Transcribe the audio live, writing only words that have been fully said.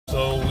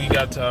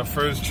got to our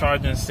first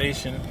charging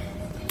station.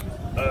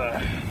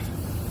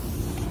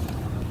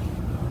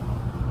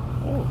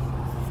 Oh,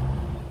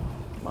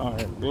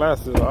 my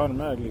glasses are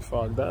automatically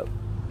fogged up.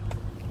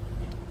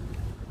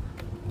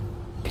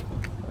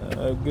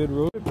 Good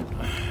road.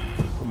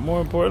 But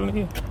more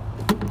importantly,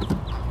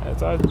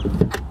 as I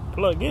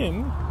plug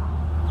in,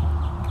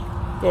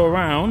 go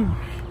around,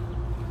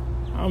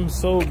 I'm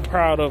so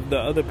proud of the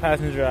other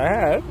passenger I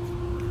had.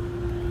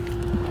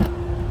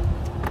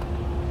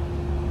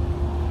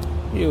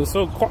 He was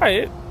so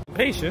quiet,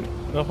 patient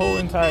the whole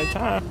entire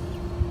time.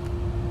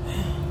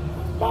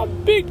 My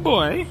big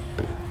boy.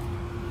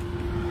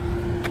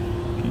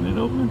 Can it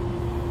open?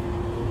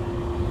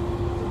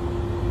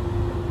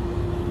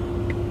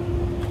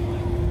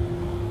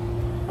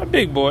 My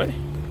big boy.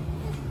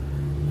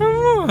 Come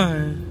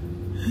on.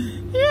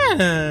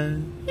 Yeah,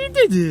 he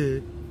did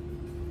it.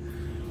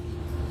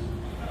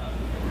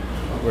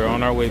 We're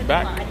on our way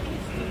back.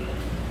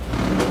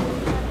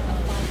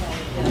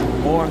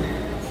 More.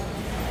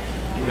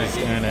 Nice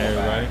scan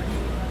everybody.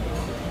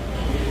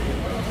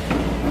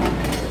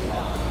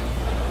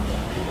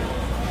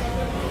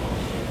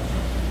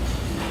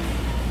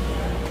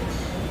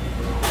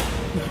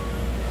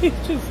 He's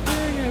just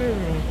staring at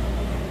everyone.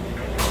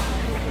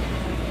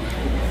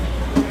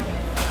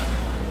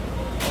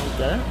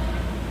 Okay.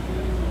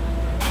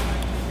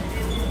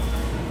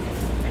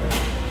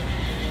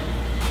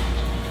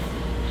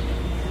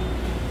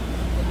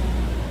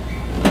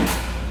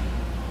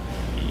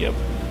 Yep.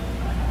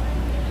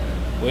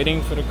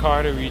 Waiting for the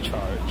car to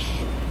recharge.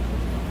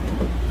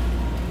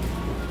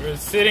 We're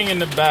sitting in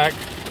the back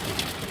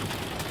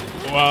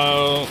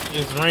while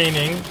it's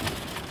raining.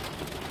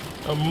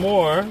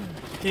 Amor,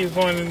 he's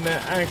wanting to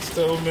ask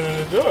to open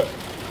the door.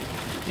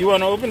 You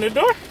want to open the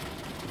door?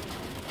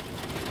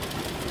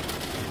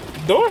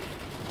 Door?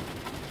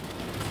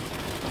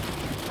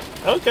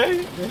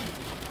 Okay.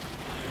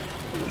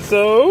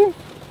 So,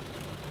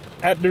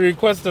 at the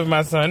request of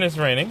my son, it's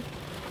raining.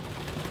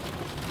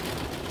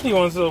 He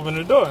wants to open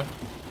the door.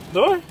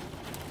 Door?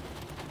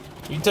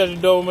 You touch the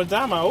door one more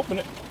time, I'll open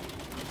it.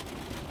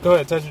 Go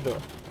ahead, touch the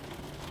door.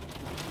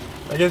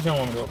 I guess you don't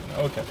want me to open it.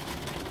 Okay.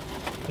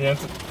 He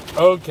answered.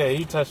 Okay,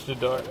 he touched the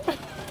door.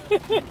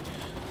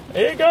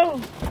 There you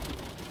go.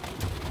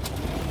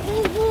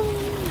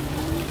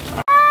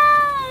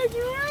 Ah, it's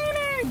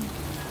raining.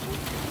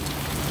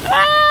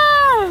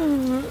 Ah!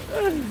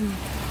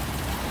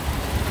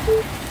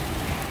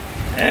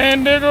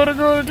 And there go the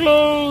door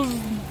closed.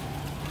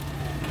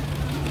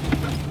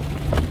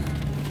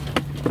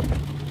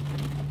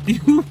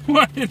 You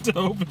wanted to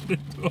open the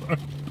door.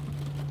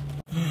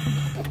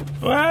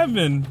 What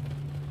happened?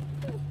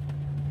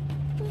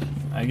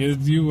 I guess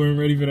you weren't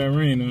ready for that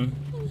rain, huh?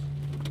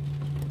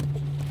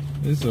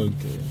 It's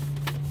okay.